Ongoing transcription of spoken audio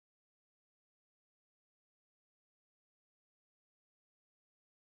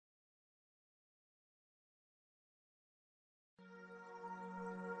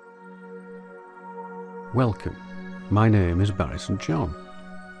Welcome, my name is Barrie St John.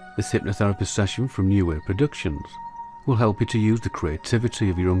 This hypnotherapist session from New Way Productions will help you to use the creativity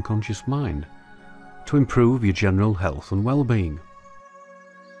of your unconscious mind to improve your general health and well-being.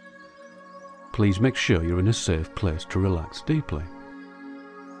 Please make sure you're in a safe place to relax deeply.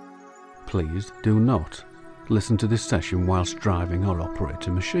 Please do not listen to this session whilst driving or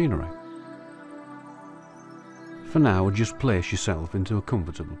operating machinery. For now, just place yourself into a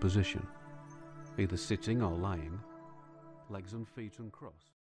comfortable position, either sitting or lying, legs and feet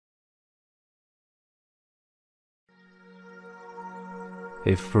uncrossed.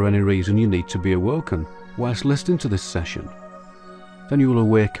 If for any reason you need to be awoken whilst listening to this session, then you will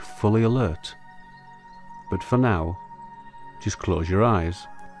awake fully alert. But for now, just close your eyes,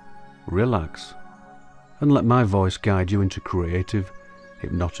 relax, and let my voice guide you into creative,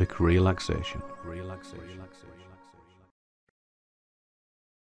 hypnotic relaxation.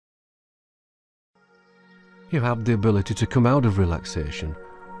 You have the ability to come out of relaxation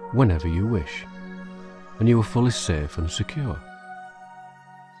whenever you wish, and you are fully safe and secure.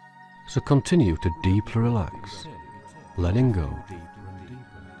 So continue to deeply relax, letting go,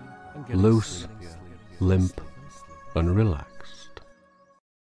 loose, limp, and relaxed.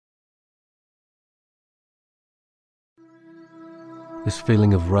 This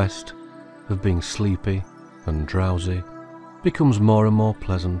feeling of rest, of being sleepy and drowsy, becomes more and more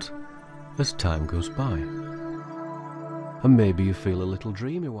pleasant as time goes by. And maybe you feel a little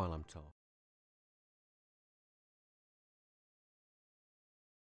dreamy while I'm talking.